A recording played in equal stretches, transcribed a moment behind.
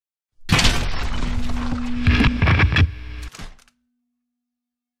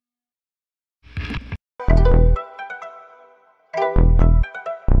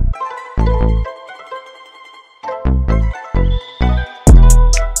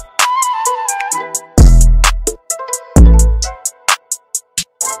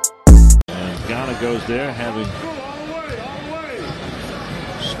Ghana goes there, having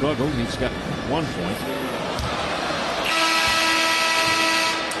struggled. He's got 1 point.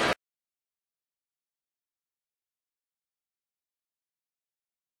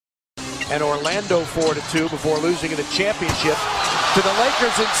 And Orlando 4-2 before losing in the championship to the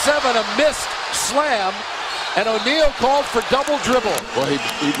Lakers in 7. A missed slam, and O'Neal called for double dribble. Well, he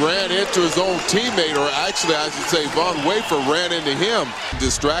ran into his own teammate, or actually I should say Von Wafer ran into him,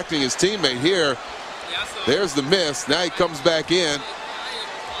 distracting his teammate here. There's the miss. Now he comes back in.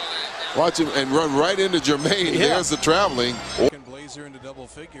 Watch him and run right into Jermaine. Yeah. There's the traveling. Blazer into double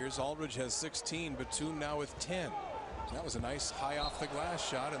figures. Aldridge has 16, Batum now with 10. That was a nice high off the glass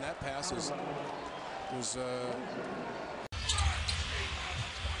shot, and that pass was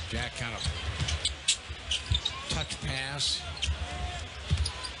Jack kind of touch pass.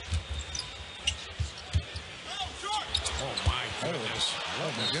 Oh my goodness.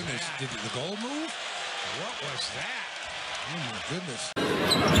 Oh my goodness. Did the goal move? What was that? Oh my goodness.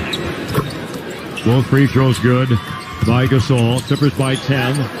 Both free throws good by Gasol. Clippers by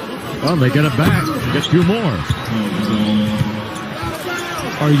 10. Well, they get it back. They get 2 more.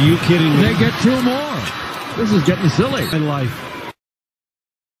 Are you kidding me? They get 2 more. This is getting silly in life.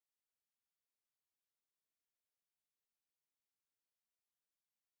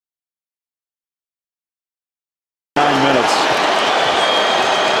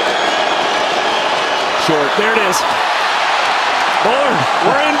 Short. There it is. More.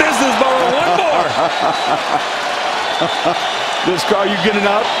 We're in business, Bolo. 1 more. This car, you getting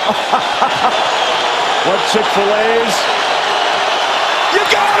up? What Chick-fil-A's? You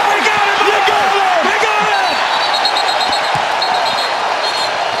got it! You got it! You got it! You got it!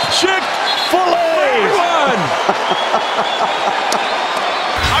 Chick-fil-A's!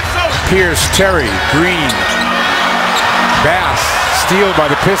 Pierce, Terry, Green, Bass, steal by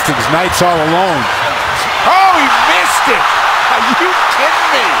the Pistons. Knights all alone. Oh, he missed it! Are you kidding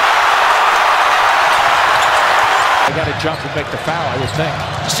me? They got to jump and make the foul, I would think.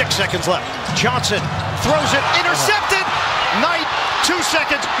 6 seconds left. Johnson throws it, intercepted. Knight, 2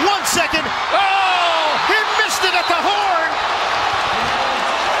 seconds, 1 second. Oh, he missed it at the horn.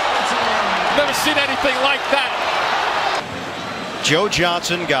 Never seen anything like that. Joe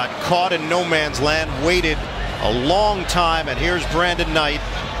Johnson got caught in no man's land, waited a long time, and here's Brandon Knight.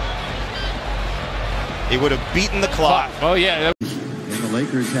 He would have beaten the clock. Oh, yeah. And the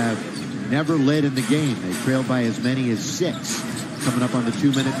Lakers have never led in the game. They trailed by as many as 6. Coming up on the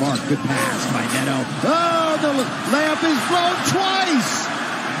 2-minute mark. Good pass by Neto. Oh, the layup is blown twice.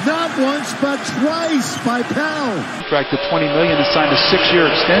 Not once, but twice by Powell. Contract of $20 million and signed a 6-year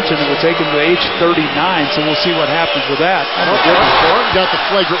extension that will take him to age 39. So we'll see what happens with that. Got the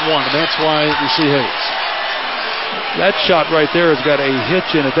flagrant one, and that's why we see Hayes. That shot right there has got a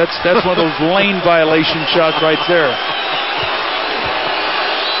hitch in it. That's one of those lane violation shots right there.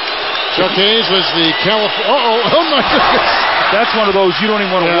 Chuck Hayes was the California. Oh my goodness. That's one of those you don't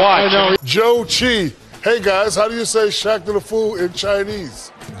even want to watch. I know. Joe Chi. Hey guys, how do you say Shaq to the Fool in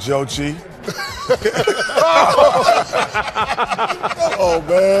Chinese? Joe Chi. Oh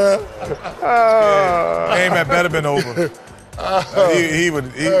man. Game had better been over. He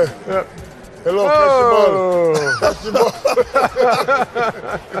would. Hello, catch your ball.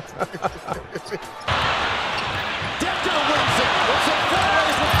 Decker wins it. It's a 4-way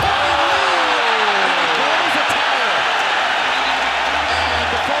for and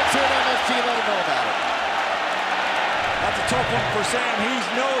the folks here at MSG let him know about it. That's a tough one for Sam. He's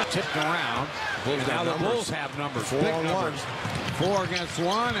Tipped around. Now the Bulls have numbers. 4 on 1. 4 against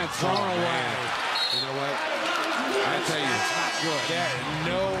 1 and thrown away. You know what? I tell you, it's not good.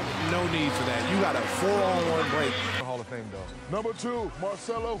 No need for that. You got a 4-on-1 break. Hall of Fame though. Number 2,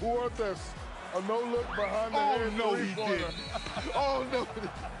 Marcelo Huertas. A no-look behind the head. Oh no, he did. Oh no,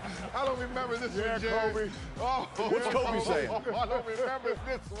 I don't remember this one, Jerry. Kobe. Oh, what's Kobe saying? I don't remember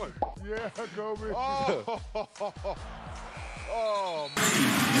this one. Yeah, Kobe. Oh.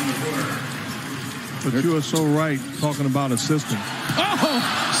 But you are so right talking about a system. Oh,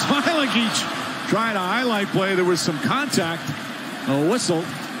 Smilagic tried a highlight play. There was some contact. A whistle.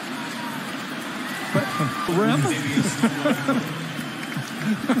 But rim.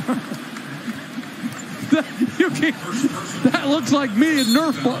 That looks like me in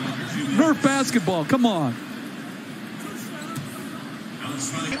Nerf basketball. Come on.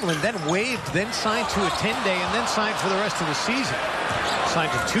 Cleveland then waived, then signed to a 10-day, and then signed for the rest of the season.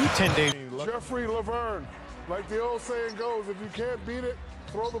 Signed to 2 10-day. Jeffrey Laverne, like the old saying goes, if you can't beat it,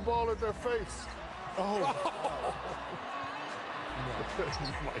 throw the ball at their face. Oh.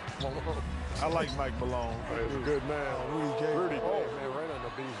 Mike Malone. I like Mike Malone. He's a good man. Rudy Gay. Man, right on the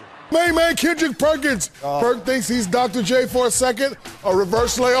Man, Kendrick Perkins. Perk thinks he's Dr. J for a second. A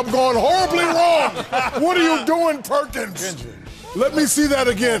reverse layup going horribly wrong. What are you doing, Perkins? Kendrick. Let me see that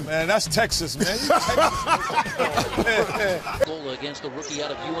again. Man, that's Texas, man. Goal against the rookie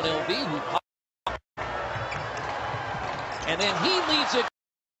out of UNLV. And then he leads it.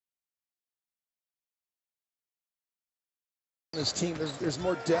 His team, there's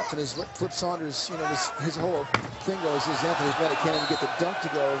more depth, and as Flip Saunders, you know, his whole thing goes is Anthony Bennett can't even get the dunk to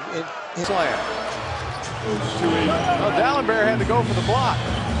go in. Slam. Well, Dallenberg had to go for the block.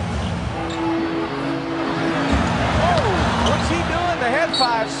 Oh, what's he doing? They had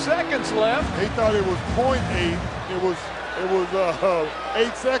 5 seconds left. They thought it was 0.8. It was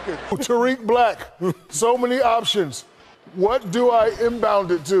 8 seconds. Tariq Black, so many options. What do I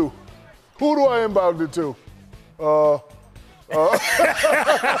inbound it to? Who do I inbound it to? What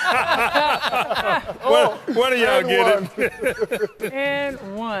are y'all getting? And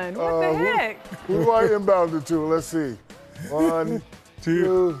one. What the heck? Who do I inbound it to? Let's see. 1,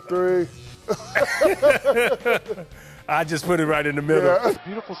 2, 3. I just put it right in the middle. Yeah.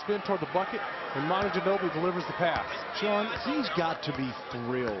 Beautiful spin toward the bucket, and Manu Ginobili delivers the pass. Sean, he's got to be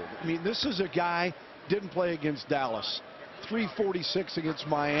thrilled. I mean, this is a guy, didn't play against Dallas. 346 against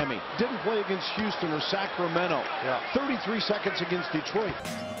Miami. Didn't play against Houston or Sacramento. 33 seconds against Detroit.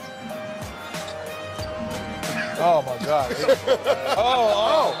 Oh, my God.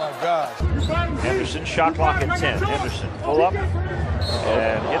 Oh, my God. Henderson, shot clock at 10. Henderson, pull up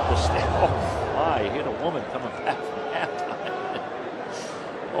and hit the stand. Oh, my. Hit a woman coming back from halftime.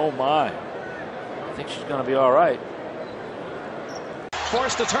 Oh, my. I think she's going to be all right.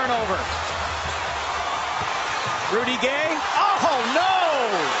 Forced a turnover. Rudy Gay. Oh, no!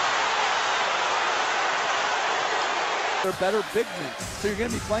 They're better big men, so you're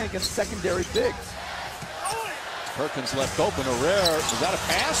going to be playing against secondary bigs. Perkins left open. A rare. Is that a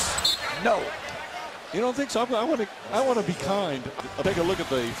pass? No. You don't think so? I want to be kind. I'll take a look at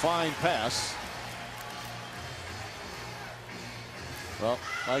the fine pass. Well,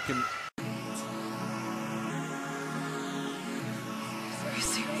 I can.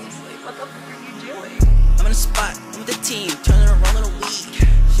 Seriously, what the fuck are you doing? I'm in a spot, I'm with the team, turning around on a weed.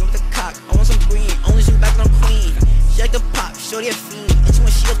 She with the cock, I want some green, only some back on queen. She like the pop, shorty a fiend, and she when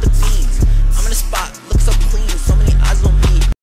she up the beans. I'm in a spot, look so clean, so many eyes on me.